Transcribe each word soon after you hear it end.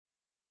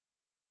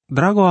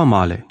Drago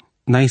amale,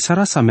 na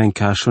isara sa men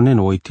che ashonen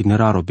o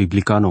itineraro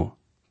biblicano,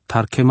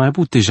 tar che mai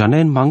bute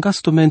janen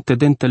mangastumente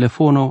den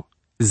telefono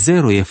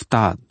 0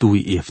 efta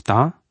 2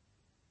 efta,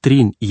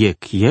 trin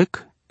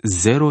yek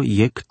 0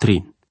 yek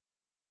trin.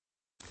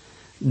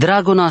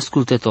 Drago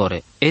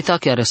ascultătore, eta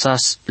chiar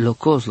sas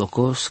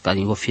locos, ca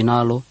din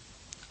finalo,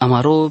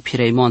 amaro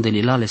pireimon de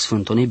lilale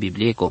sfântone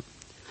biblieco.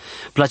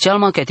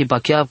 Placealma che ti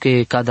pacheab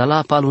che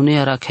cadala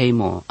palunera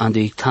cheimo, ando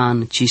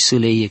ictan ci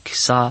sile iec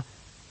sa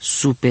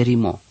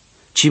superimo,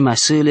 ci mai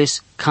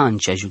siles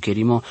cancia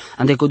jucherimo,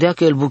 ande codea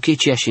che il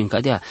bucheci a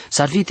scincadea,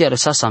 sarvite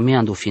arăsa sa mea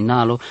ando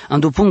finalo,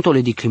 ando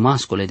punctole di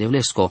climascole de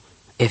vlesco,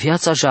 e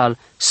viața jal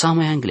sa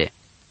mai angle.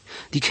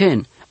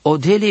 Dichen, o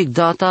dele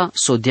data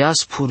so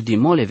deas pur di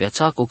mole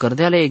viața cu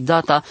cărdeale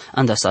data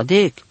anda sa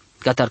dec,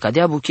 catar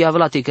cadea buchia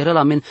vla te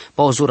cărela men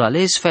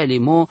pauzurales feli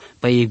mo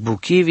pe ec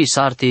buchivi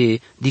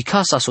sarte di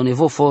casa so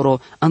nevo foro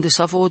ande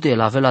sa vode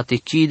la vela te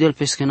chidel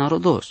pescenaro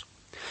dos.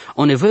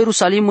 O nevo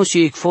Ierusalimo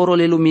si ec foro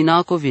le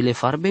luminaco vi le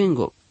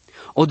farbengo.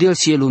 O del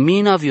si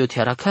illumina vi o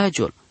tiara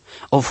cagiol.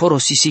 O foro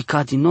si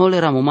cadinole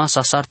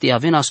ramomasa sarte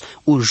avenas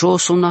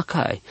ujos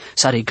unacai,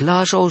 sa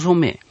reglaja o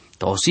jome,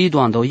 ta o zido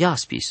ando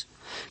iaspis.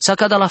 Sa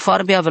cada la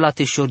farbe avela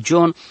te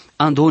șorgion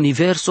ando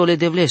universole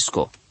de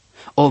vlesco.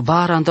 O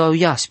bar ando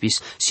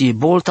iaspis si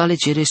bolta le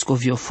ceresco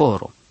vio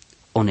foro.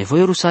 O nevo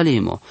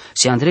Ierusalimo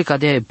si andre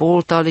cadea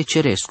bolta le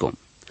ceresco.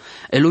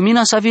 E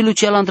lumina sa vi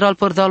lucia l'andral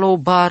părdalo o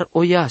bar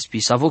o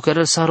iaspis, avo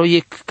cărăl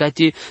saroiec ca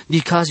te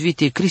dicas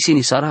vite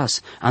crisini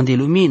saras, ande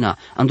lumina,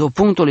 ando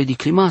punctole di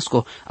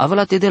climasco,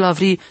 avela te de la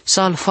vri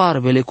sal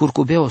farbele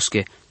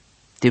curcubeosche,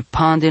 te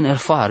panden el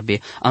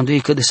farbe, ando e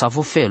că de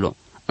savo felo,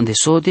 ande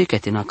sode ca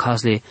te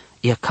nacasle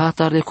e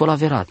catarle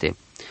colaverate.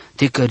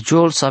 Te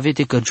cărgiol să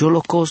avete cărgiol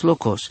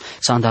locos,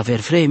 să andaver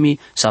vremi,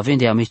 să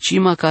vende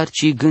amecima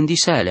carci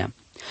gândisealea.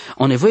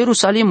 O nevo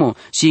Ierusalimo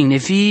si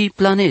ignevi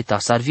planeta,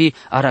 sarvi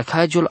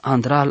aracagiol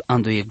andral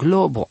andoie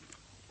globo.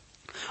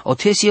 O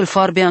tesi el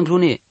farbe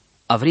anglune,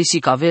 avrisi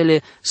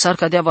cavele, sar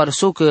cadea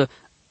varso că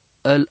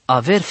el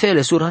aver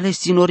fele surales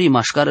tinorim,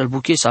 așcar el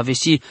buche să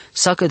avesi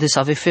sacă de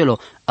save felo,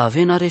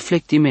 avena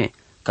reflectime,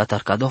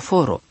 catar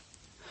cadoforo.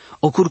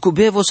 O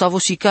curcubevo s-a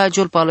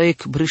vosicagiol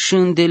paloec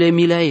brâșândele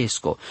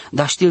mileaesco,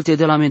 da știlte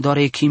de la me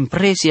doarec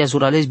impresia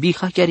zurales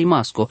biha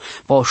chiarimasco,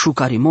 pa o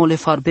șucarimole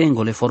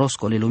farbengole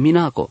foroscole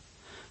luminaco.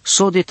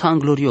 Sode tan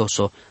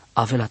glorioso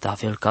avela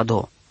tavel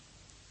cado.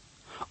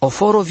 O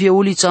foro vie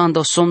ulița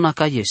ando somna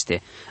ca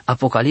este.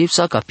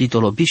 Apocalipsa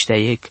capitolo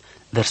bișteaiec,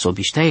 verso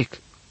bișteaiec.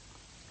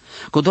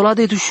 Codola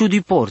de dușu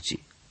di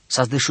porții,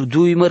 sa dășu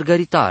dui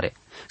mărgăritare,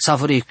 sa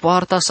vreic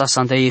poarta sa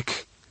sandaiec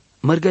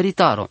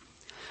mărgăritaro.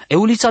 E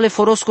ulița le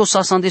forosco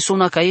sa sande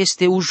somna ca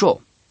este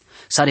ujo.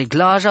 Sa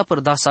reglaja per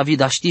da sa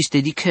vida știste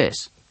di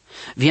ches.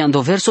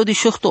 Viando verso di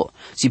șohto,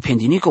 si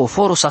pendinico o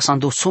foro sa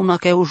sando somna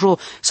ca ujo,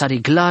 sa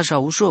reglaja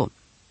ujo.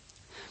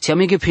 Si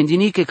amege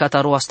pendiniche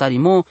cataro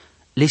astarimo,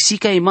 le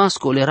sica e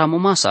masco le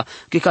ramomasa,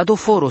 che cado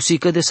foro si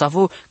că de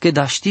savo che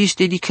da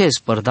știste di ches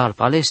per dal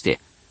paleste.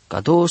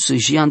 Cado să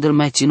jian del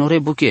mai ținore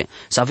buche,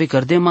 să ave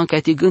cărdeman ca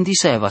ti gândi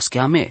să evas che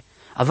a me.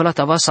 Avela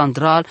tava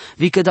sandral,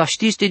 vi că da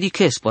știste di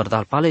ches per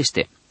dal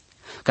paleste.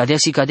 Cadea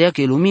si cadea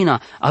che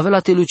lumina, avela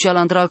te lucia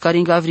l'andral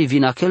caringavri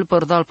vina chel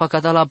per dal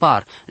pacada la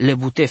bar, le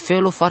bute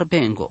felo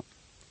farbengo.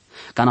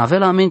 Can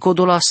avela men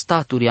codola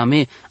staturi a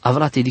me,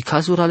 avela te di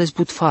cazura les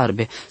but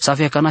farbe, să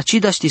avea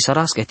canacida ști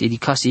sarasca te di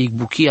case ic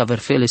buchi aver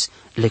feles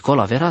le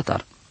cola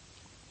veratar.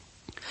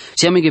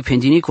 Si amege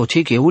pendinico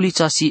ce che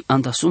ulița si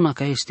andasuna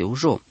ca este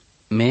ujo.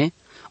 Me,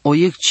 o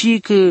iec ci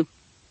că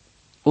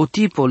o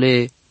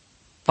tipole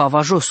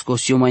pavajosco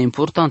si o mai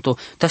importanto,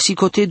 ta si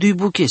cote dui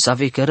buche să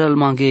ave că răl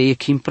mange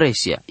iec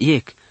impresia,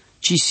 iec,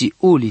 ci si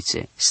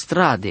ulițe,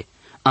 strade,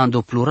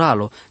 ando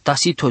pluralo, ta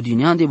si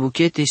todinean de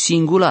buchete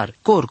singular,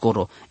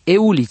 corcoro, e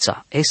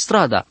ulița, e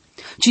strada,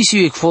 ci si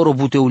iec foro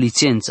bute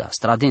ulicența,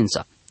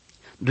 stradența.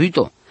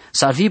 Duito,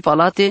 sarvi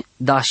palate,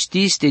 da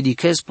știste di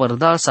ches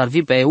părdal,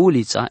 sarvi pe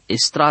ulița, e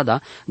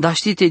strada, da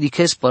știte di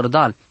ches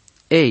părdal,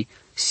 ei,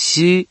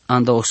 si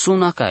anda o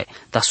suna cai,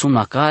 ta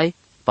suna cai,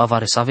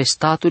 pavare să ave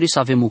staturi, să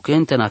ave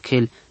mucente în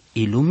achel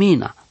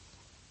ilumina.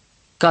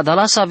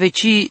 Cadala să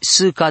veci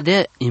să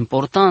cadea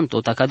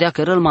importanto, ta cadea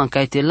că rălman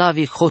ca te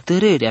lavi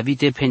hotărâri,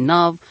 avite pe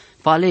nav,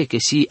 pale că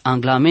si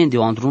anglamende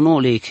o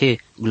andrunole che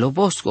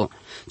globosco,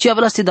 ci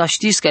avelaste da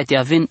știți că te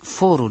aven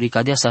foruri,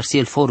 cadea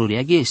sarsiel foruri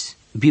aghes,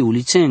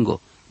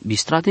 biulicengo,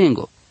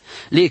 bistradengo.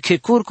 Le che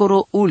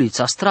curcoro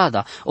ulița,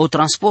 strada, o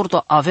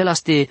transporto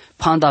avelaste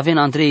pandaven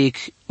andreic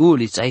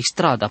ulița, e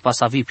strada,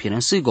 pasavi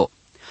pirensâgo.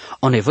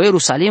 O nevo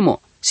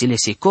Ierusalimo, si le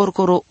se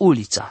corcoro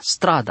ulița,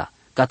 strada,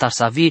 catar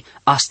savi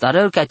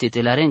astarel ca te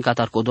telaren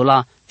catar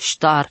codola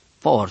ștar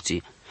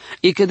porții.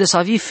 E că de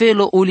savi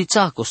felo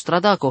ulițaco,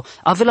 stradaco,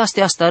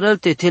 avelaste astarel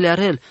te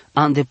telearel,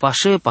 ande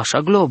pașa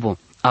globo,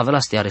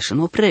 avelaste areșân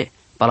opre,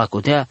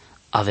 palacodea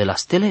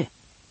avelastele.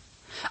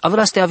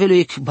 Avelaste avelu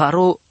ec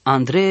baro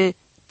andre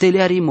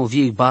telearimo,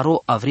 vi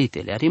baro avri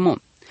telearimo.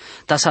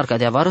 Ta sarca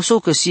de avarăso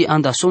că si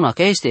andasuna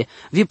ca este,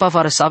 vi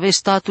pavare să ave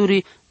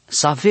staturi,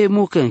 să ave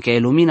mucă încă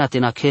iluminate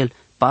în achel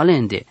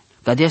palende,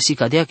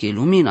 cadea che e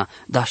lumina,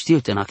 da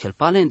știlte în aquel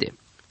palende.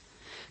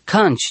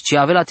 Canci, ce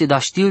avea te da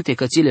știlte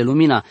că țile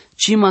lumina,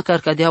 ci măcar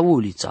cadea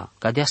ulița,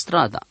 cadea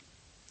strada.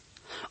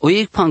 O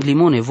iec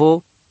panglimone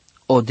vo,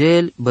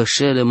 odel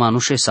bășele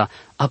manușesa,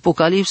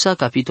 Apocalipsa,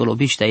 capitolo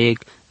biștaiec,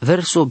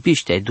 verso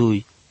biștai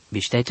 2,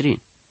 biștai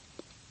 3.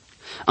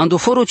 Ando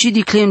foro ci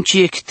di clem ci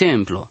ec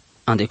templo,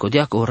 ande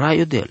codea co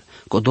raio del,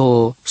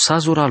 codo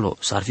sazuralo,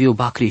 sarviu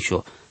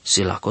bacricio,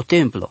 se la co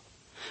templo.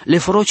 Le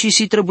foroci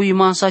si trebui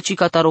masa ci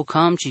cataro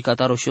cam, ci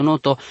cataro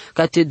șonoto,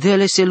 ca te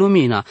dele se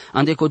lumina,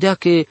 ande codea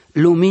che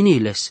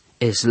luminiles,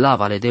 e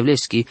slavale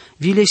devleschi,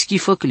 vileschi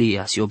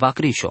făclia, si o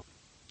bacricio.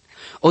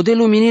 O de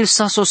luminil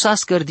sa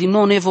sosascăr din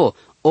nou nevo,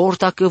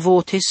 orta că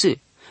vo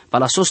tese.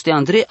 Pala soste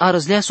Andrei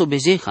arăzlea so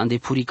bezeh, ande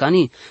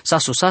puricani, sa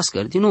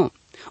sosascăr din nou.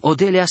 O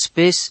de le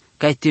spes,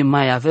 ca te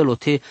mai avelo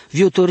te,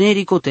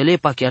 viotornerico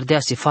telepa chiar dea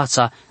se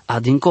fața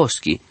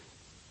adincoschi.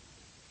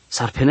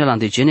 Sarpenela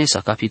de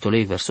Genesa,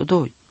 capitolei verso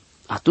 2.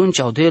 Atunci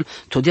Odel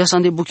todias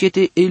ande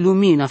buchete e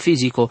lumina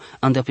fizico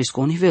ande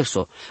pesco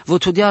universo. Vo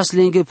todias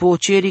lenghe po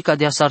ceri ca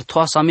dea sar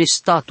toasa me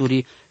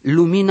staturi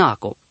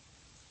luminaco.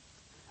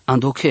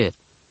 Andocher,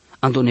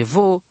 ando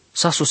nevo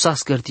sa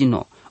susascăr din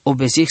nou,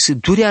 obezec se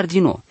durear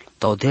din nou,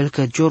 ta Odel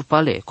că gior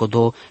pale,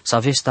 codo sa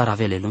vestar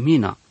avele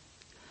lumina.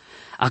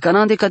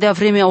 Acanande cadea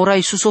vremea ora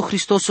Iisus o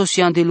Hristoso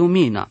si ande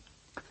lumina,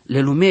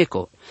 le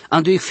lumeco,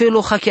 ando e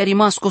felo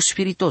hachiarimasco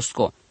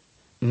spiritosco,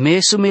 me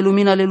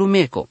lumina le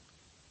lumeco.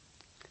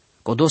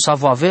 Codo sa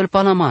vo avel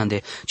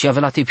panamande, ci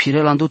avela te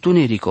pirela ando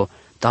tunerico,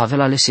 ta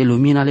avela le se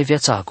lumina le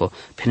viațaco,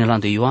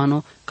 penelando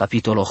Ioano,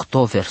 capitolo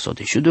 8, verso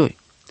 12.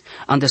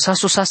 Ande sa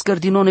susascăr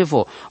din nou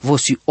nevo, vo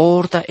si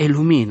orta e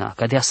lumina,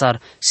 cadea sar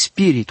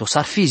spirito,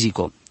 sar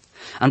fizico.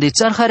 Ande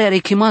țar care are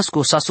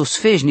chimasco sa sos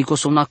feșnico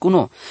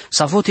somnacuno,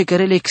 sa vote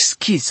cărele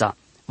exchița,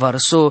 va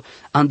răso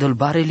andel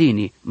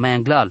barelini, mai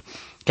anglal,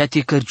 ca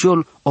te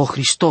cărgiol o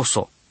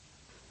Hristoso.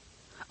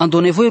 Ando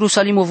nevo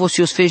Ierusalimo vo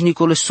si os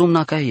feșnico le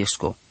somna ca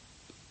esco.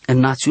 În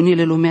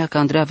națiunile lumea ca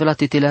Andrei avea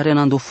te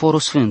telearena ando foro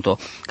sfânto,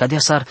 cadea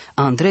sar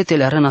Andrei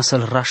telearena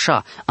să-l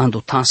rașa ando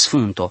tan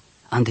sfânto,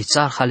 ande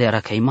țar hale era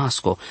ca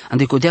imasco,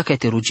 ande codea ca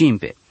te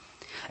rugimpe.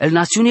 El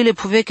națiunile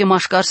puveche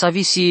mașcar sa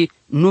visi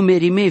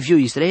numerime viu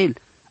Israel,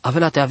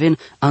 avea te aven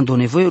ando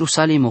nevo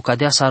Ierusalimo,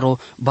 cadea saro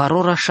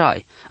baro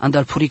rașai, ande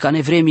al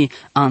puricane vremi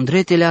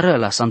Andrei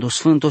telearela ando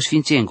sfânto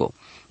sfințengo,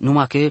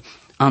 numai că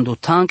ando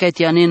tan ca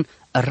te anen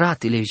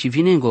ratele și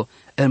vinengo,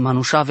 el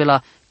manușa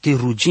avea te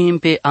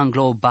rugimpe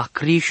anglo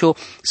bacrișo,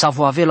 sa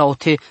vo avela o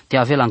te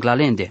avela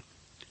anglalende.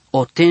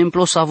 O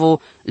templo sa vo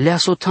lea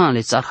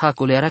sotanle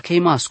țarhacole era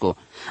cheimasco,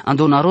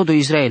 ando narodo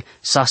Israel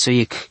sa so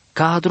ec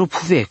cadro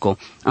puveco,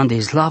 ande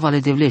slavale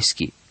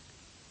devleschi.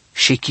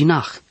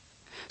 Shekinah,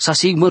 sa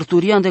sig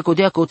mărturia ande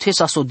codea că o te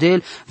sa so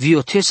del, vi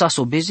o te sa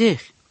so bezeh.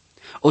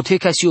 O te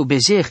ca si o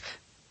bezeh,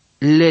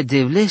 le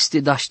devleste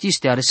da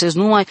știste aresez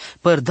numai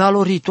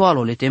părdalo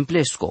ritualole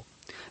templesco.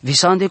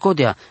 Visande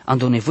codea,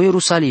 ando nevo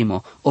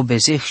Ierusalimo,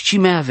 obezeh ci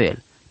me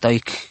avel,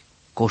 taic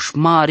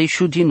coșmari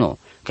șudino,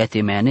 ca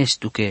te me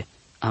anestuche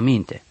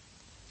aminte.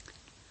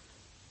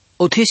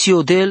 O tesi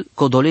odel,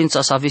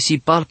 codolența sa vesi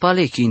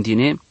palpale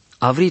chindine,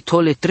 avri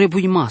tole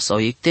trebui masa o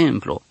ec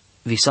templo,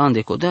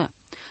 visande codea,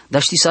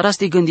 dar ști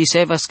saraste gândi se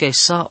avas ca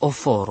sa o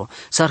foro,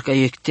 sar ca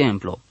ec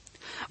templo.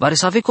 Vare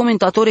să ave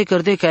comentatore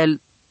cărde ca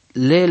el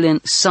lelen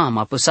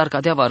sama, păsar ca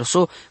dea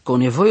varso, co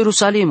nevo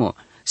Ierusalimo,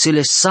 se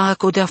le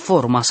saco de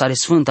forma sare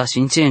sfânta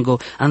sfințengo,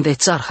 ande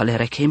țarhale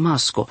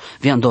recheimasco,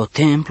 viando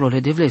templole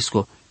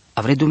devlesco,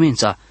 avre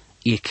dumența,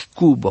 ec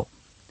cubo.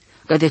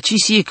 Ca de ci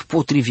si ec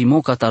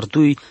potrivimo ca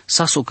tardui,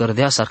 sa so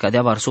cărdea sar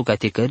cadea varso ca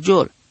te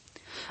cărgiol.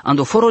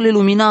 Ando forole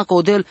lumina ca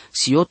odel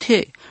si o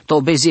te,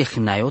 to bezeh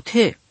n-ai o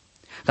te.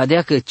 Ca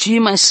dea că ci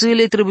mai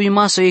sile trebuie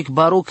maso ec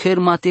barocher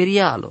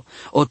materialo,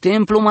 o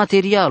templo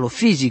materialo,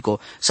 fizico,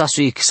 sa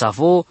so ec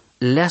savo,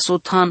 lea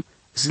sotan,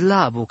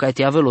 slabu, ca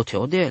te avelo te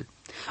odel.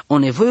 O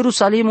nevo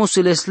Ierusalimo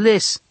se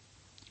les,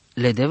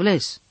 le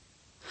devles.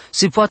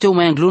 Si poate o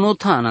mai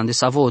anglunotan ande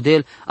sa vo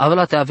del,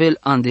 avela te avel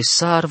ande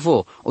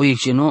sarvo, o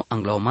iceno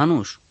angla o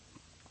manuș.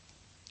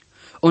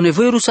 O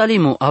nevo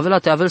Ierusalimo avela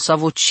te avel sa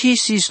vo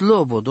cisi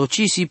slobo, do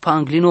cisi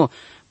panglino,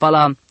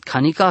 pala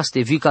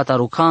canicaste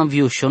vicataru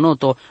canvio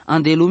șonoto,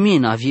 ande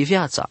lumina vie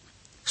viața.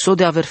 So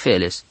de aver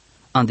feles,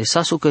 ande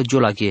saso că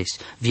giolaghes,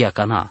 via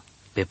cana,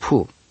 pe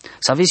pu.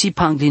 Sa vesi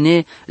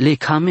pangline le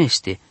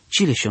cameste,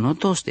 cile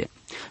șonotoste.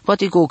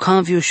 Poate că o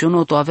canviu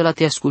șonoto avea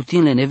te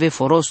ascultinle neve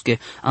forosche,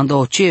 ande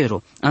o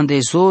cero, ande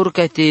zor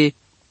ca te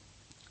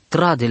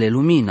tradele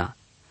lumina,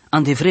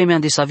 ande vreme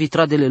ande sa vi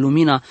tradele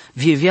lumina,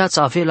 vie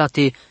viața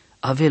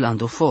avela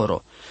ando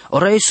foro.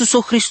 Ora Iisus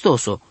o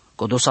Hristoso,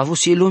 codo sa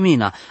vusi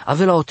lumina,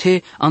 avela o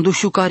te ando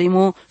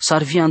șucarimo,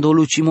 sarvi ando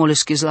lucimo le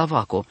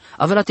schezlavaco,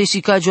 avela te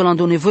sicagio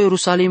ando nevo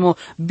Ierusalimo,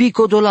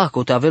 bico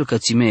dolaco te avel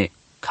cățime,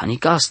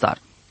 canicastar.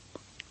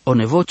 O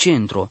nevo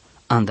centro,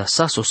 anda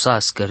saso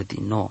sascăr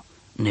din nou,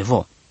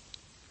 nevo.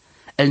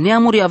 El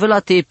neamuri avea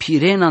te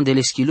pirena de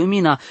leschi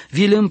lumina,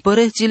 vil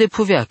împărățile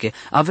puveache,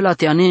 avea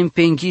te anem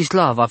penghi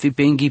slava, fi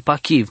penghi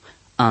pachiv,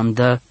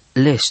 andă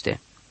leste.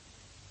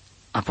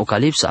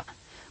 Apocalipsa,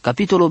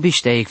 capitolo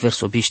biște,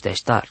 verso biște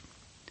estar.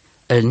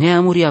 El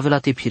neamuri avea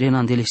te pirena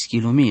andeleschi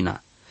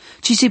lumina.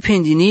 Ci si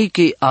pendini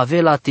che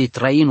avea te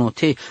traino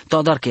te,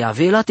 todar che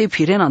avea te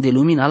pirena de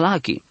lumina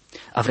lachi.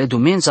 Avre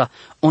dumenza,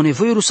 o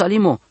nevoie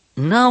Ierusalimo,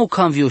 n-au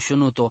cam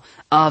vioșunuto,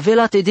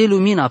 avea te de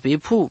lumina pe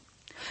pu.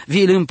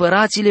 Vi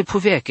împărațile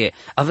puveche,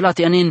 avea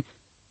te anin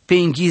pe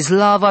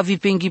înghizlava vi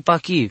pe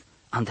înghipachiv,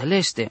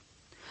 andeleste.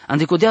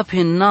 Andecodea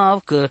pe nav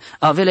că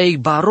avea ei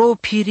baro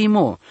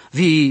pirimo,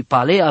 vi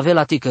pale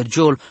avea te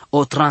cărgiol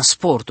o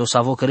transporto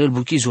sa vocărel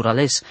buchizur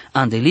ales,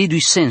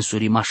 andelidui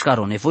sensuri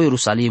mașcaro nevoie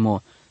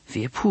Ierusalimo,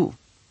 vie pu.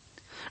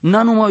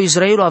 N-a numai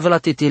Israelul avea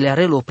te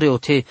telearelo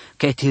preote,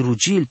 ca te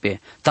rugilpe,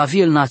 ta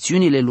viel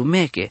națiunile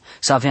lumeche,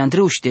 să avea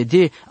îndreuște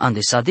de ande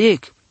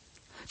sadec,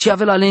 ci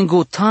avea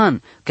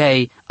lengotan, ca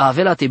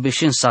avea te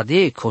beșen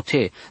sadec,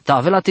 hote, ta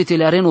avea te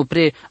teleareno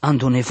pre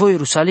ando nevoie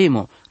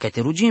Ierusalimo, ca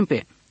te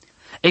rugimpe.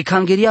 E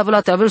cangeria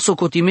avea te avel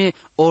socotime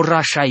o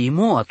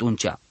rașaimo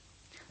atunci.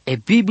 E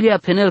Biblia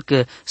penel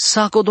că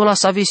sacodola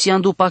sa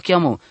visiandu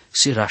pachiamo,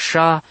 si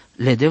rașa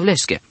le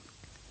devlesche.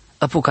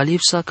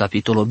 Apocalipsa,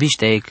 capitolo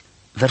bișteic,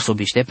 verso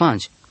biște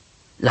panci.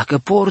 La că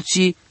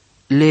porții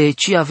le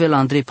ci avea la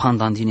Andrei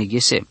pandandine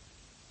ghese.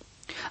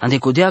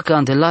 Andecodea că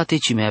andelate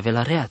ci me avea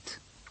la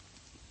reat.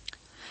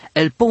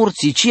 El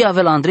porții ci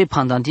avea la Andrei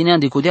pandandine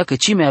andecodea că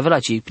ci me avea la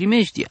cei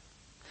primeștia.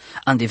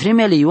 Ande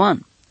vremea le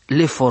Ioan,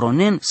 le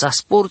foronen sa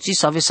sporții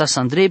să avea sa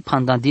Andrei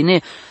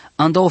pandandine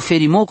anda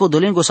oferimoco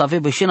dolengo să avea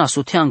bășena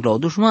soteangla o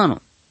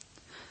dușmano.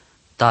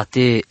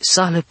 Tate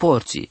sale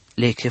porții,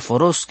 le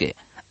cheforosche,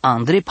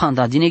 Andrei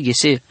pandandine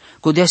ghese,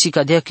 codea si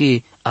cadea că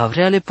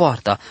avrea le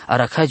poarta,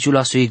 aracagiul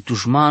la soic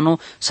dușmano,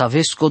 să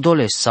aveți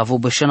codoles, să avă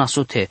bășena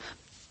sote,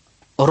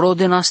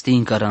 rodena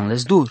stincaran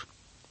les dur.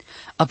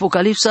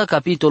 Apocalipsa,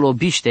 capitolo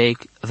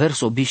bișteic,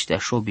 verso biștea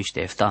șo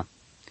biște efta.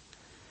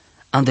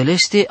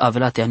 Andeleste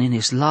avea te anene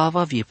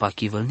slava vie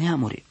pachivăl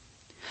neamuri.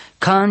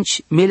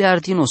 Canci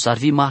miliardinos ar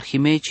vi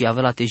marhime, ci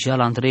avea te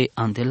jala Andrei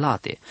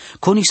andelate.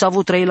 Coni s-a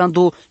avut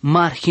trailando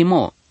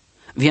marhimo,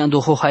 viando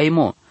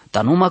hohaimo,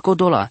 dar numai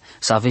codola,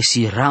 să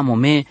avesi ramo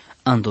me,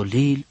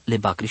 andolil le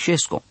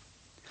bacrișesco.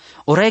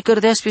 Orai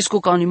cărdeas pesco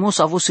ca unimos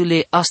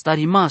avosile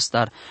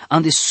astarimastar,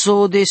 ande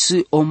sodes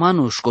o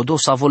manuș, codo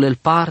să avolel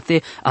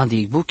parte, ande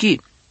igbuchi.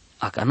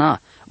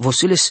 Acana,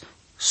 vosiles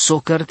so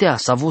cărtea,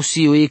 să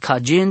avosi o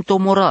ecagento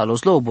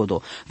moralos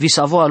lobodo, vi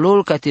să avo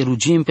alol ca te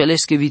rugim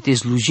pelesche vite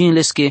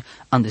slujinlesche,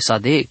 ande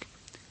sadec.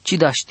 Ci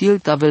da știl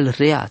tavel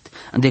reat,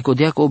 ande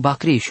codea o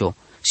bacrișo,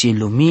 si în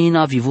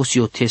lumina vivosi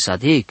o te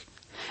sadec.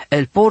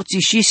 El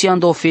porții și si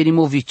ando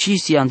oferimo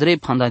vicisi Andrei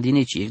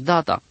pandandineci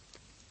data.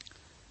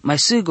 Mai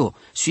sigo,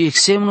 su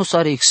exemno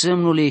sare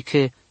exemnule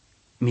că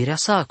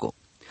mireasaco.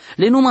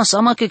 Le numa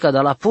sama că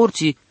cada la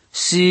porții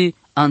si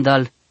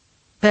andal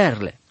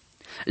perle.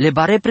 Le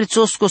bare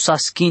prețosco sa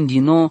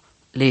schindino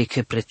le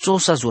că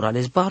prețosa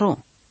zurales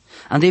baro.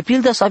 Ande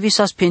pilda sa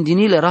visa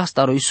spendinile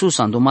rastaro Iisus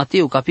ando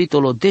Mateu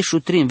capitolo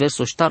 13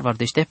 verso ștarvar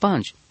de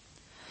ștepanci.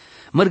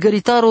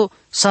 Mărgăritaro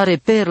sare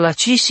perla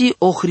cisi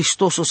o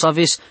Hristoso să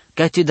vezi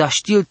ca te da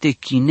știlte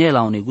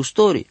chinela o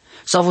negustori,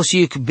 să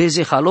vosi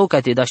beze halo ca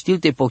te da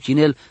știlte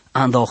pochinel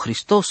anda o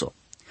Hristoso.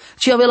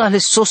 Ci avea le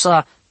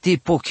sosa te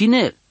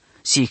pochinel,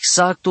 si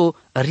exacto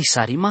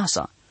risari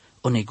masa.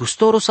 O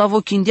negustoro să vo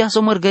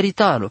chindează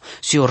mărgăritaro,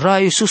 si o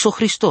raio Iisus o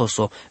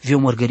Hristoso, vi o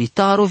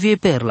mărgăritaro vie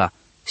perla,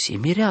 si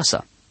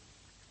mireasa.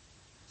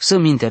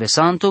 Să-mi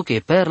interesanto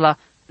că perla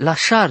la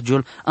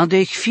șargiul ando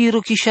ec firu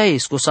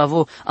chișaesco să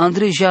vo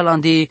andrejal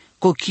ande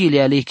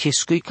cochile ale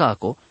chescui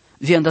caco,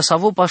 vianda să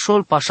vo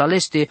pașol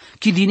pașaleste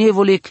chi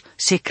dinevolec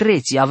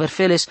secreții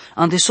averfeles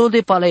ande sol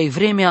de pala ec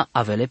vremea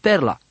avele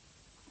perla.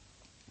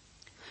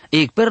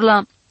 Ec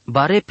perla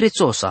bare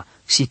prețosa,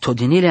 si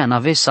todinile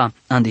navesa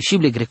ande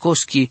șible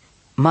grecoschi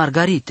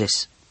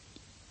margarites.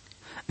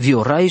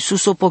 Viora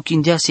Iisus o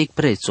pochindease ec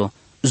prețo,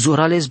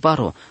 zurales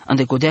baro,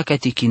 ande codea ca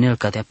te chinel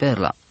ca de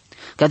perla.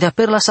 Ca de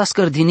perla sa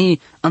scărdini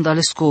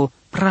andalesco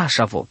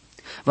prașavo,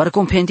 var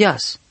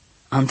compendias,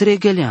 Andrei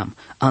geleam,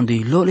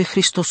 andui lole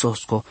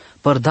Hristososco,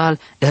 părdal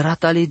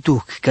eratale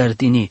duc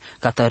cărdini,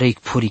 catarec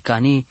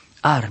puricani,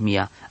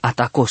 armia,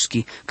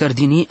 atacoschi,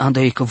 cărdini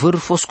andoic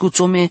vârfos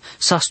cuțome,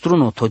 sa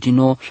struno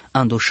todino,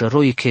 ando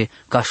șăroiche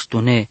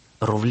caștune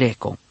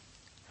rovleco.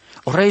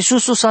 Ora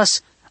Iisusus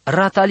sas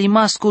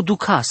ratalimasco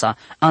ducasa,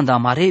 anda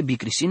mare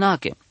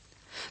bicrisinache,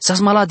 sas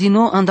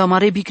maladino anda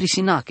mare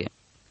bicrisinache.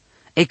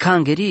 E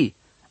cangeri,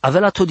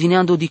 avea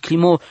todineando di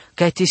climo,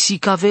 ca te si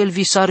cavel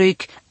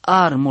visaroic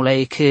armula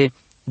e che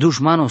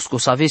dușmanosco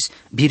să aveți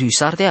birui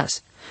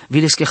sardeas,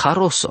 viles que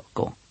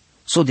harosoco,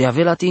 so de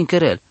avea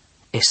tinkerel,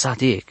 e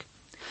sadec.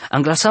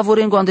 Anglasa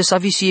vorengo ande să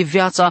visi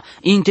viața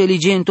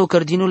inteligento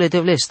cărdinule de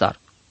vlestar.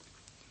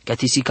 Ca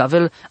te si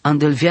cavel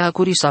andel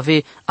viacuri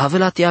să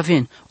avea te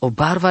aven, o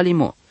barva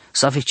limo,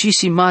 să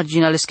avecisi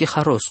margine ales que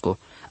harosco,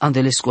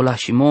 andele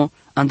scolașimo,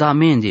 anda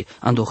amendi,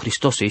 ando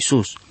Hristos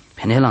Iisus,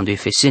 penel ando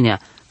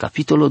Efesenia,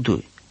 capitolo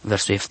 2,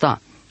 verso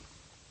efta.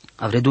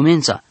 Avre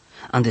dumența,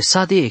 ande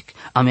sadec,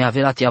 ame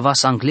avea te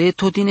avas angle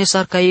todine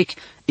sarcaic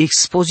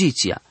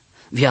expoziția,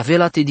 vi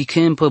avelate di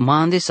kempă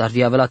mandes, ar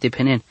vi avelate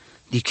penen,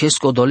 di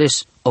kesco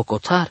doles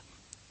ocotar.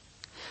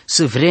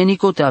 Să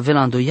vrenico te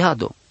avela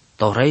îndoiado,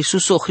 taura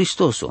Iisuso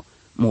Hristoso,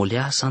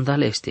 molea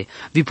sandaleste,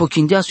 vi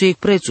pochindeasu ec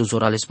prețu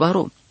zorales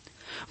baro.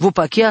 Vo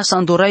pachea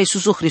sandora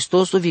Iisuso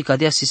Hristoso vi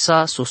cadea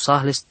sisa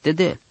sosahles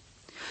tedel.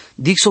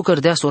 Dixo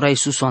cărdea sora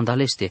Iisuso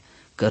andaleste,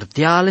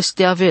 cărdeales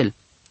te avel.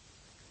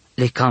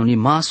 Le camni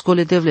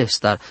mascole de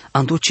vlestar,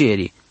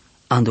 anduceri,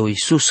 ando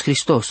Iisus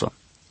Hristoso.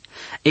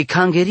 E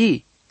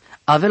cangeri,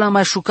 avea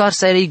mai șucar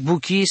să eric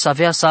buchi, să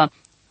avea să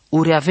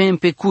uri avem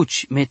pe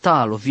cuci,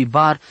 metalo,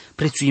 vibar,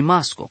 prețui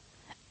masco.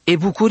 E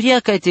bucuria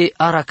ca te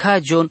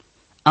aracagion,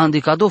 ande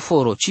cado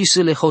foro, ci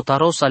să le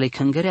hotaros ale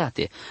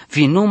cangeriate,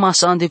 vi numa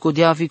să ande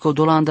codeavi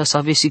codolanda să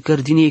avesi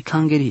cărdinie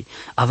cangeri,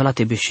 avea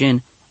te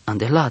beșen,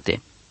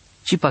 andelate.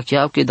 Ci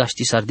pacheau che da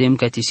ști sardem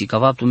ca te si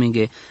cavaptu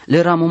menge,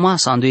 le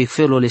ramumasa ando e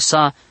felole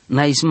sa,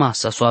 na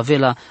izmasa, so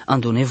avela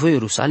ando nevoie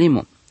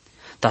Rusalimo.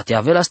 Tate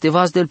avela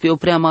stevas del pe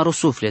oprea maro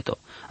sufleto,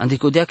 ande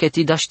codea ca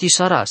ti da ști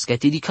saras, ca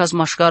ti dicas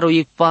mașcaro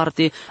e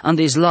parte,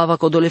 ande izlava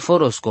codole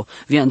forosco,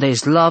 vi ande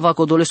izlava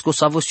codolesco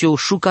savosio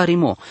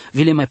șucarimo,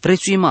 vi le mai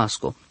prețui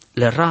masco,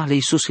 le rale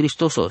Iisus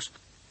Hristosos.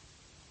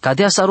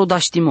 Cadea saro da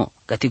știmo,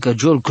 ca ti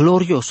căgiol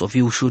glorioso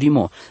vi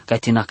ușurimo, ca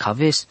ti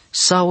nacaves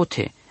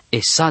saote, e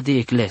sa de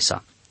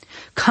eclesa.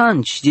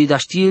 Canci de da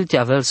știl te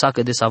avel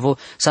sacă de savo,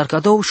 s-ar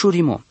cadou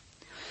ușurimo.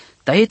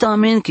 Taeta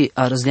amen che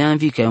a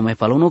răzleanvi că eu mai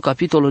palono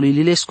capitolul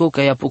lilesco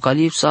că e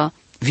Apocalipsa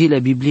vile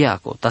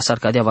bibliaco, ta s-ar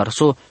cadea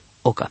varso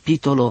o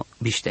capitolo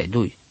biștei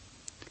dui.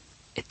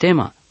 E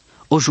tema,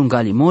 o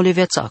jungalimo le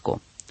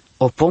viațaco,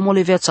 o pomo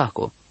le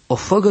viațaco, o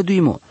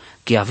făgăduimo,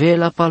 che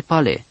avea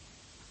palpale,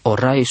 o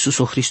rai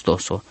Iisuso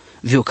Hristoso,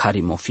 viu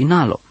carimo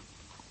finalo.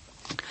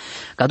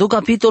 Cadu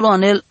capitolo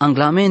anel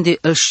anglamende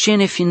el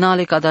scene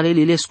finale cadale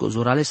lilesco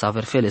zurale sa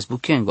verfeles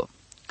buchengo.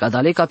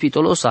 Cadale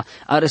capitolosa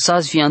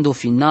aresaz viando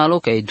finalo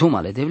ca e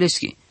dumale de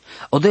vleschi.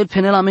 Odel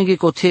penela menge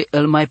cote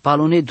el mai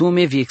palone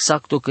dume vi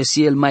exacto că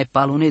si el mai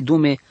palone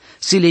dume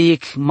si le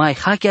ec mai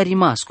hacia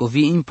rimasco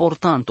vi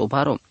importanto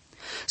paro.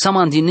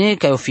 Samandine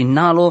ca e o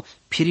finalo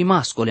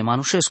pirimasco le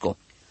manușesco.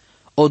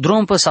 O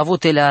drompă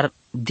savotele ar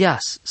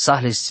deas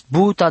sahles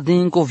buta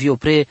dinco vi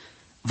opre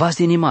vas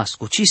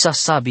dinimasco, ci sa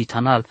sabit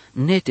anal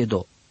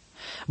netedo.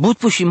 But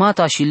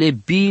pușimata și le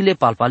bile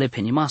palpale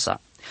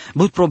penimasa.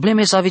 But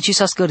probleme sa veci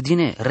sa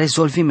scărdine,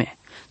 rezolvime.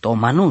 To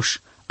manuș,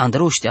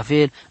 andruște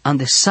avel,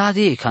 ande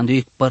sade, candu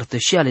e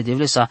părtășiale de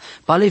vlesa,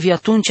 pale vi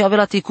atunci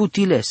avea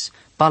tecutiles,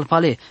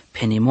 palpale,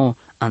 penimo,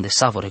 ande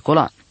savore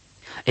colan.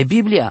 E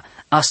Biblia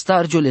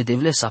astargiole de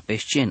vlesa pe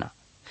scena.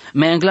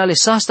 Me anglale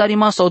sa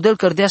starimasa odel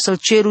cărdea să-l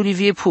ceruri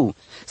vie pu,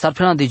 star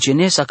plena de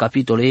Genesa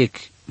capitole ec,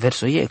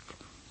 verso ec.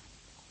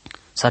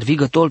 S-ar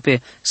vigă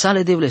tolpe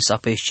sale de vlesa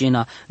pe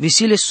scena,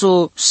 visile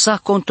sa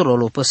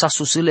controlo pe sa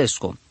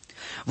susilesco.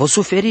 Vo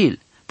suferil,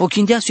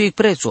 pochindeasu ec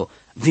prețo,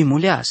 vi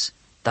muleas,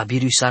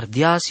 tabiriu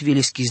sardias vi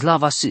le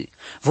schizlava si,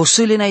 vo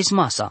sile na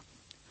izmasa.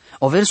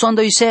 O verso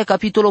ando Isaia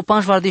capitolo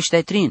 5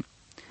 vardește trin,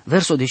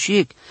 verso de și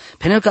ec,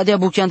 penel cadea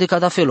buchean de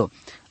cada felo,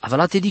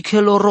 avelate di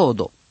chelo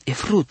rodo, e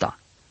fruta,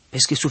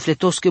 pesche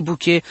sufletosche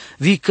buche,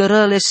 vi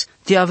cărăles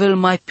te avel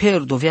mai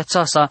perdo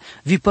viața sa,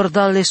 vi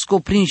părdales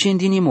coprinși în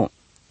dinimo.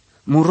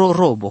 Muro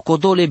robo,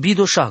 codole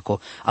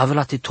bidoșaco,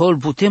 avelate tol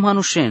bute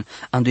manușen,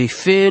 andoi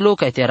felo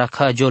ca te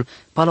aracagiol,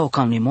 pala o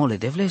camnimole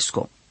de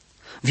vlesco.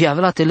 Vi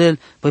avelate lel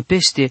pe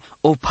peste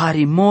o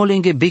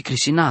parimolenghe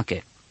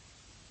becrisinache.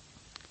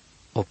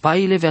 O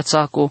paile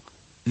viațaco,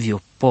 vi o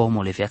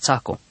pomole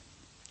viațaco.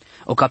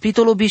 O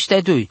capitolo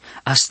biștea dui,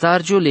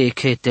 astargio le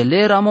che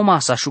telera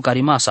momasa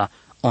șucarimasa,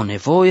 o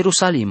nevo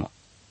Ierusalimo.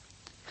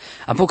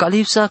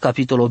 Apocalipsa,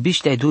 capitolo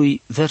biștea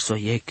dui, verso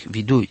ec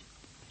vidui.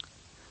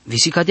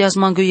 Visi cadeaz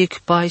mangă ec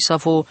pai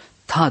savo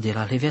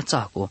tadera le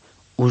viațaco,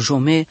 u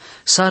jome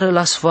sară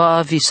la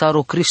sva vi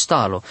saro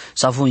cristalo,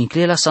 savo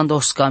inclela sando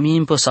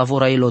scamin pe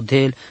savora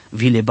elodel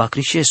vi le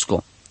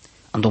bacrișesco.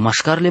 Ando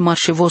mașcarle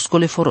marșevosco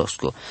le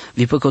forosco,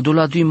 vi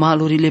păcădula dui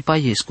malurile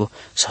paiesco,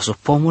 sa so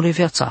pomule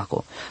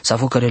viațaco,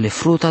 savo cărele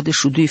fruta de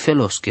șudui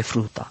felosche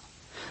fruta.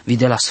 Vi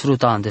de las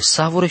fruta ande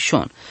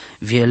savoreșon,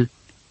 viel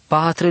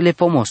patrele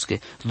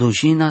pomosche,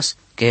 dujinas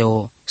che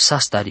o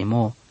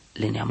sastarimo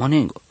le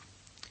neamonengo.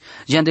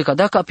 Gian de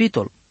cada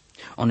capitol,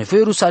 o nevo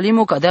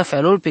Ierusalimo cadea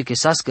felol pe che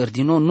sa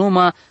scărdino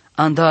numa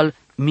andal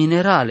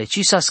minerale,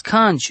 ci sa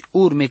scanci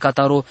urme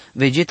cataro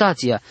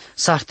vegetația,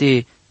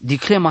 sarte di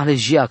crema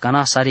legia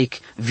cana sarec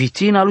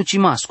vitrina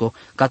lucimasco,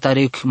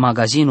 catarec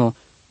magazino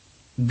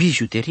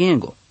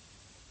bijuteriengo.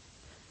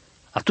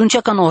 Atunci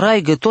ca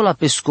norai gătola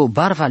pesco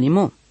barva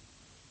limo,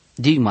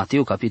 dig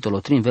Mateo capitolo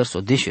 3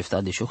 verso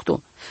 17-18,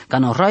 ca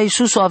norai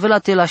Iisuso avela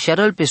te la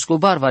șarăl pesco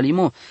barva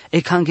limo,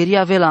 e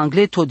cangeria avela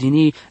angleto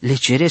dini le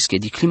ceresche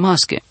di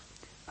climasche.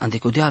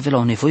 Andecodea avela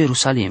o nevo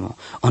Ierusalimo,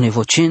 o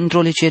nevo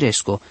centro le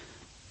ceresco,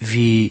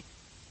 vi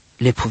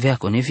le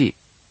puveaco nevi.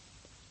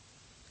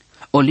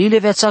 O lile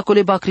viațaco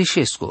le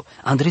bacrișesco,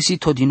 andresi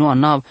todino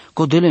anav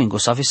codelengo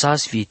să ave sa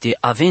svite,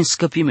 aven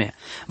scăpime,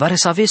 vare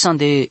să ave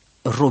ande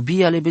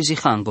robia le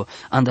bezihango,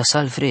 anda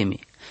sal vremi.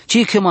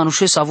 Ci che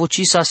manușes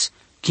avocisas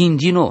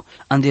kindino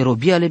ande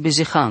robia le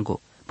bezehango,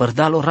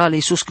 părdal orale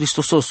Iisus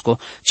Cristososco,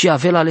 ci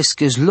avela le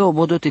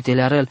schezlobo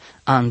tetelarel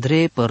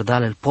Andrei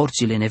părdal el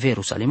porțile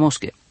neveru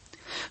salimosche.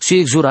 Su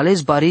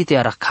exurales barite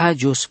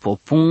aracagios po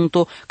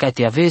punto ca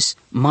te aves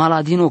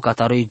maladino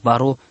cataroic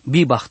baro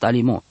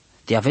bibachtalimo,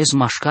 te aves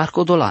mașcar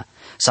codola,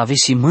 să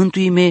avesi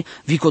mântuime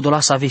vi codola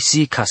să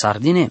avesi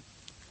casardine.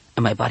 E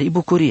mai bari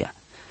bucuria,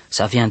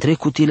 să avea între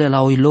cutile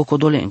la oi loco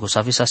dolengo, să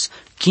avesas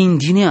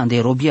kindine ande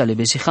robia le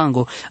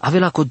bezehango,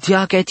 avela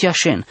codia ca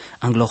etiașen,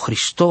 anglo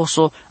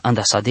Hristoso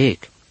anda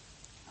sadec.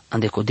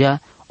 Ande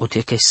codea o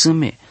te ca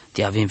sâme,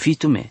 te avem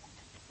fitume.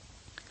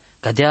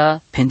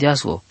 Cadea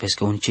pendeazvo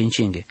pescă un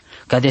cencenge,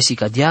 cadea si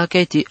cadea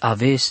ca ti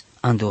aves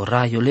ande o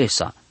raio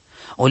lesa.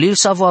 Olil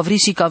savo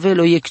avrisi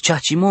cavelo ec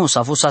ciacimo,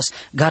 savo sas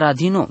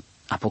garadino.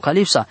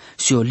 Apocalipsa,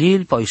 si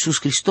olil pa Iisus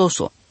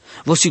Hristoso.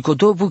 Vosi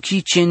codobu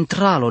chi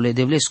centralo le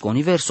devlesco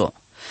universo.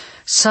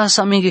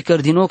 Sasa menge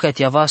cărdino ca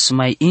ti avas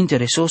mai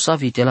interesosa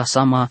vite la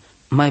sama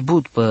mai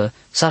bud pe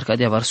sarca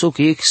de avarso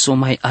că ec so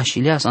mai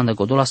așileas ande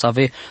codola să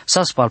ave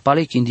sas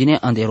palpale kindine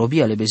ande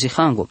robia le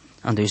bezehango,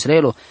 ande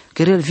Israelo,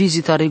 cărel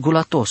vizita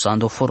regulatosa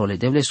ando forole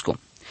devlesco.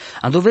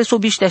 Ando verso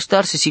biște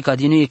aștarse si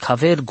cadino ec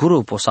haver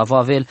grupo savo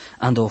avel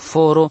ando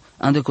foro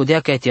ande codea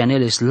ca ti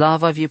anele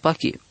slava vie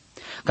pachi.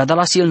 Cada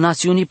la sil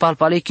națiunii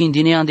palpale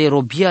kindine ande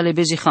robia le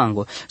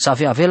bezehango, să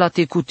ave avela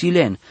te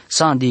cutilen,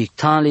 să ande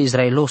ictan le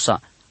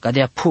Israelosa,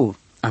 cadea pu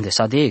ande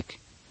sadec,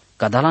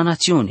 cada la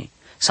națiunii,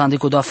 să ande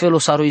codafelo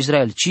saro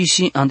Israel,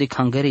 cisi ande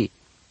hangări,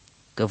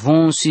 că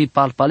von si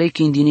palpale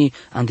kindini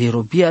ande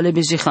robia le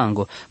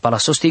bezehango, pala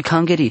sosti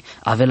hangări,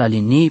 avela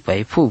lini pa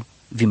e pu,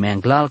 vi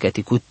menglal ca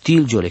te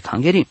cutil giole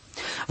hangări,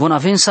 von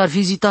aven sar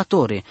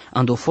vizitatore,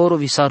 ando foro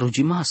vi sar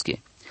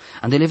rugimasche,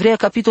 ande Levrea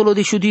capitolo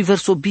de șudui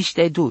verso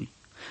biște ai dui,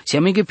 si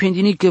amenge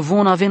pendini che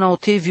von avena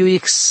otevio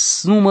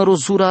ex numero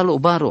zural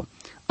obaro,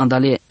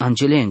 andale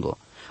angelengo,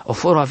 o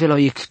foro avela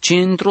ec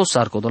centro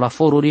sarco de la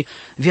foruri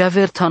vi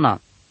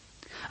avertana,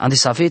 ande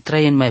să ave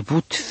traien mai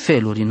but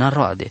feluri în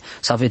aroade,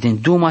 să ave din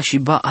duma și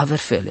ba aver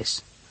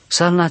feles.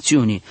 Sal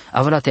națiunii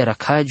avela terra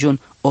cagion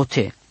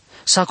ote,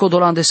 sa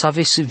codolande să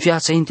ave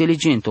viața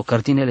inteligentă,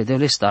 cărtinele de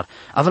lestar,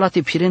 avela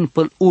te piren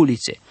pel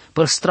ulițe,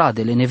 pel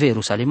stradele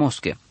neveru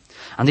salimosche.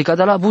 Adică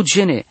de la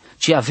bugene,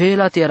 ci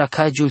avela te era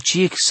cagiul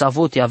cic să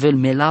vote avel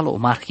melalo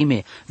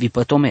marhime, vi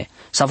pătome,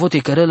 să vote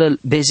cărelel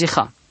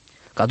bezeha,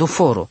 ca do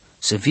foro,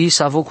 să vii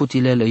să avo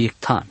cutilele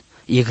ictan,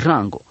 ec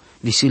rango,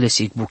 vi sile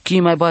sic buchi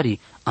mai bari,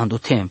 ando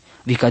tem,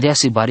 vi cadea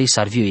si bari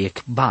sarviu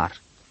ec bar.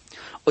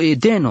 O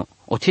edeno,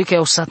 o teca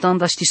o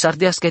satanda ști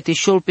sardească te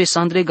șolpe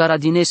sandre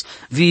garadines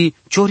vi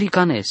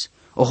cioricanes,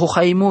 o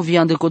hohaimo vi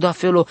andecoda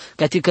felo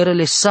ca te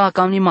cărele sa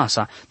cam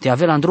limasa, te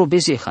avela andro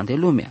bezeha de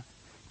lumea.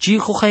 Ci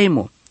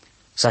hohaimo,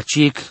 sa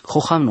cic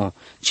hohamno,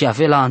 ci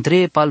avela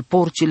andre pal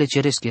porcile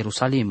ceresc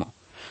Ierusalimo.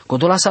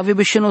 Codola să ave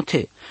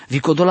beșenote, vi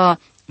codola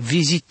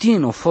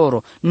vizitino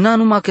foro, na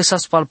numai că sa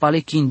spalpale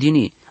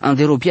kindini,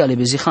 ande robia le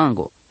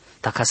bezehango,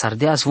 ta ca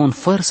sardeas von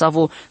făr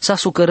savo sa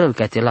sucărăl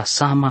ca te la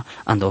sama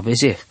ande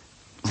obezeh.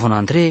 Von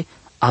andre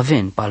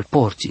aven pal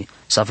porci,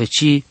 sa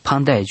veci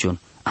pandaigion,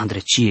 andre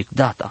cic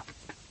data.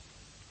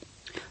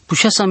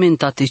 Pușa sa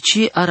mentate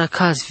ci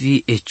aracaz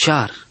vi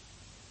echar,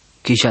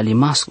 că ja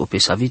limasco pe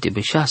sa vite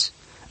beșas,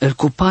 el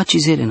cupaci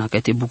zelena ca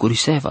te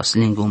bucurisevas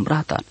lângă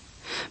umbratan,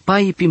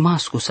 pai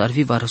pimasco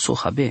sarvi va răso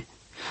habe,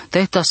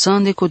 ta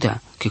sande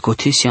codea, că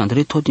cotesi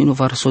andre tot din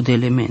va răso de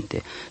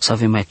elemente, să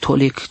ave mai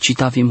tolec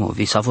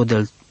citavimovi, să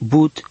vodel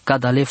but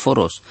cadale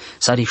foros,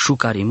 sari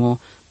șucarimo,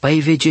 pai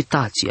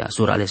vegetația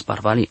zurales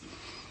barvali.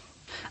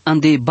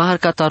 Ande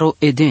barca taro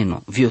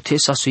edeno,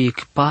 viotesa su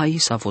ec pai,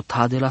 să vo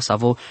tadela, să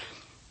vo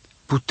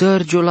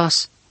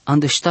putergiolas,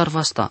 ande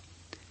ștarvasta.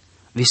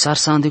 Visar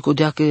să ande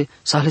codea că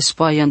să ales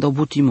pai andau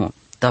butimo,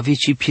 da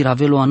vici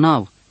piravelo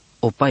anau,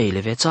 o paile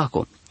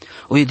vețaco.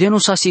 O edeno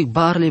sa sic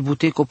barle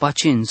buteco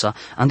paciența,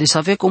 ande să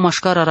aveco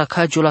mașcara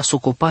racagiola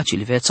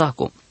socopacili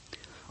vețaco.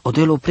 O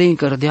delo prei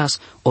cărdeas,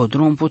 o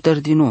drom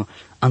puterdino,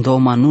 ande o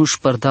manuș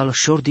părdal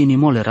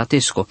șordinimole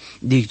ratesco,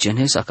 dic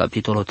Genesa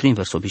capitolo 3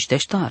 verso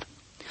bișteștar.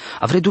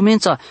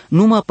 Avredumența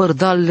numai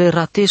părdalele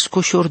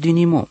ratesco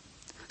șordinimo.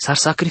 Sar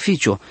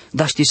sacrificio,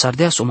 da ști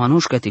sardeas o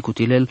manușca te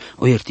cutilel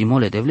o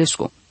iertimole de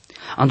vlesco.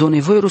 Ando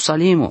nevo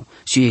Ierusalimo,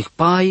 si ec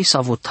pai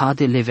sa vo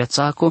tade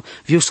leveațaco,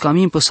 vius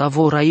camin pe sa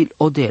vo rail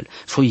odel,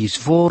 so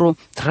izvoro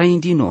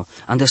traindino,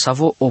 ande sa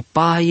vo o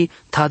pai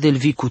tadel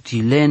vi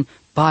cutilen,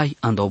 pai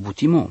ando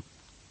butimo.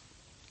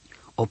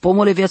 O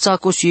pomo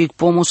leveațaco si ec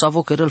pomo sa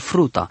vo cărăl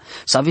fruta,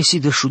 sa vesi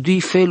de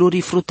șudui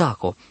feluri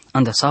frutaco,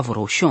 ande sa vo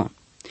roșion.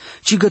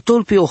 Ci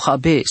gătol pe o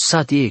habe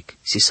sa diec,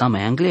 si sa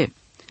mai angle,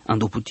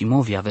 ando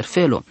butimo vi aver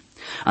felo,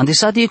 ande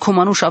sa diec o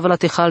manuș avela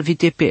te hal vi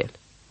te pel,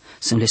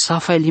 sem le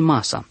safa e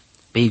limasa,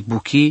 pe ic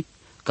buchi,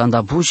 când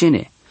a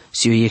bujene,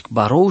 si o ic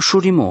barou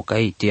șurimo, ca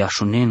ei te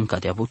așunen ca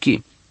de-a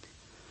buchi.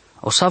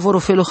 O savoro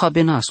felo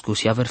habenascu,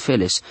 si aver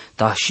feles,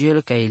 ta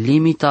așiel ca e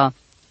limita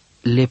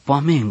le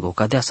poamengo,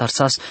 ca de-a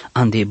sarsas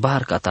ande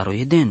barca taro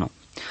edeno.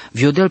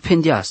 Viodel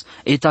pendias,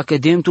 eta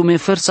cădem tu me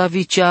făr sa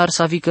vi cear,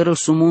 sa vi cărăl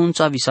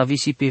sumunța, vi sa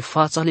visi pe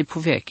fața le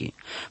puvechi.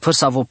 Făr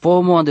sa vo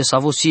pomo, ande sa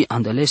vo si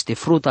andeleste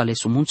fruta le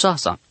sumunța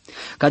sa.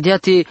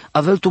 Cadeate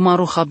avel tu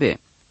maro habe.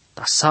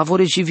 Ta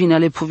savore și vine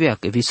ale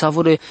puveacă, vi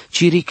savore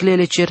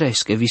ciriclele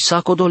cerescă, vi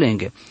sa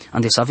codolenghe,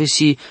 ande sa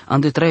vesi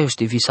ande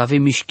trăiește, vi sa ve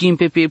mișchim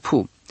pe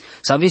pu.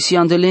 Sa vesi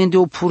ande lende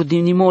o pur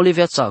din nimole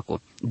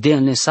viațaco,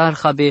 delne sar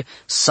habe,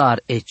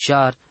 sar e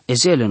cear e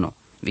zeleno,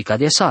 vi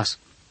cade sas.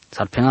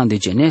 Sar penan de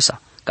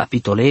Genesa,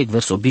 capitole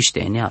verso biște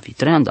enea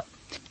vitreanda.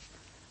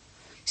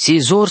 Si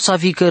zor sa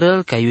vi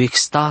cărăl ca eu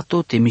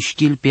extato te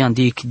mișchil pe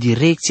andeic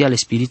direcția ale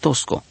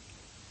spiritosco.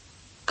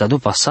 Ca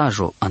după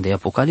pasajul ande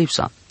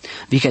Apocalipsa,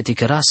 vi ca te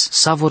căras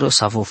savoră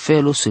savo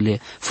felo să le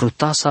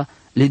frutasa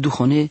le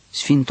duhone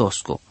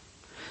sfintosco.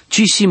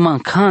 Ci si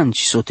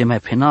mancanci so te mai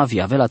penavi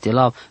avela te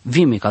la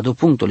vime ca do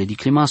punctole di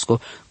climasco,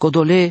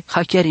 codole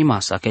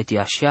hachiarimasa ca te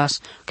așias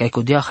ca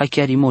codea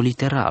hachiarimo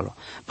literalo,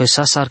 pe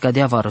sa sar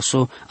cadea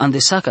varăso ande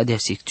sa cadea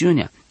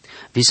secțiunea,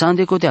 vi sa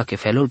ande codea că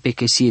felul pe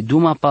că si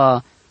duma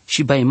pa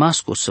și bai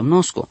masco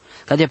somnosco,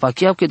 cadea pa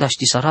chiab că da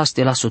ști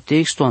saraste la so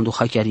texto ando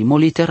hachiarimo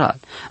literal,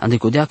 ande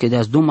codea că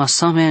deas duma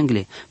same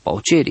angle,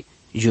 pauceri,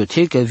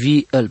 Jote că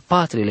vi el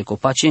patrele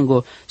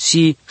copacengo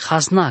si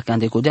hasnac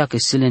ande codea că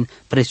silen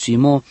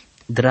prețuimo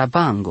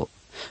drabango.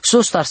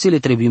 So starsile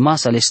trebuie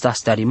masa le sta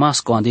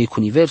starimasco ande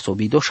universo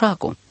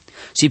bidoșaco.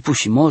 Si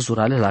puși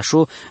mozura le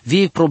lașo,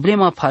 vie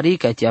problema pari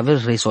ca ti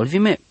aver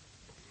resolvime.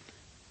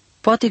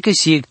 Poate că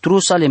si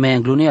trusa le mai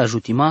înglune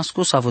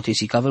ajutimasco sa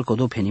votesi cavel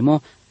codo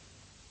penimo,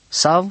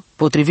 sau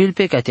potrivil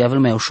pe ca ti avel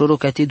mai ușoro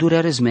ca ti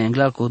durea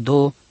rezmenglal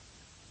codo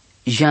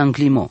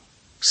janglimo.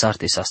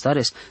 Sarte sa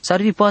stares,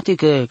 sarvi poate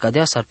că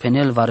cadea sar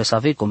penel va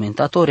resave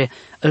comentatore,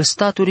 el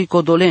staturi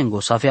codolengo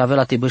sa avea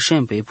la te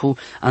bășempe pu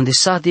ande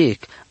sa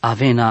dec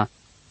avena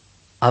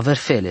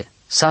averfele.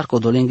 Sar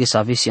codolenghe sa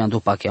avesi ando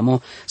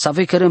pachiamo, sa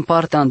ave că în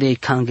partea ande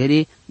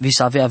cangeri vi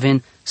sa avea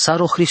aven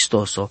saro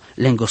Hristoso,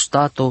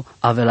 lengostato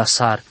avela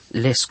sar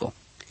lesco.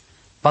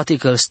 Poate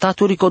că el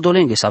staturi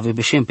codolenghe sa ave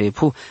bășempe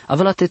pu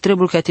avea te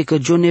trebul ca te că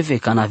Gioneve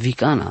cana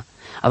vicana.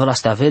 Avea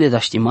ste avele da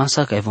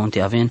știmasa ca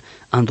evonte aven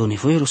ando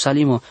nevo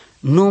Ierusalimo,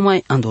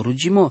 numai ando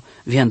rugimo,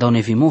 vi andau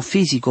nevimo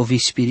fizico vi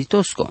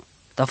spiritosco.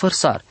 Ta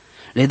fărsar,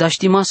 le da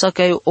știmasa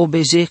ca e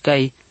obeze ca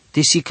e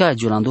te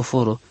sicagiul ando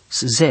foro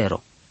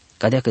zero.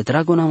 Cadea că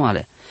dragona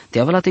male, te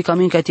avea te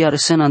camin ca te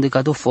arsena ande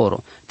cado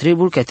foro,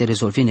 trebul ca te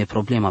rezolvine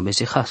problema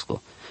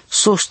bezehasco.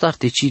 So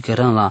starte ci că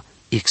ran la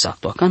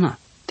exacto acana.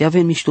 Te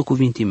avem mișto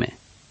cuvintime.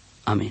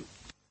 Amin.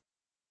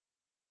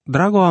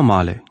 Drago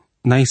amale,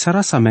 na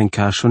sarasa men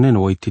cashonen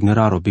o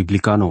itineraro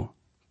biblicano,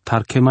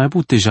 tar che mai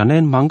bute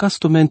janen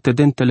mangastumente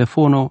den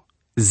telefono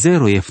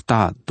 0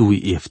 efta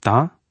 2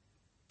 efta,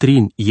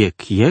 3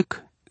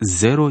 yek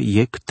 0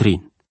 yek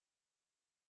 3.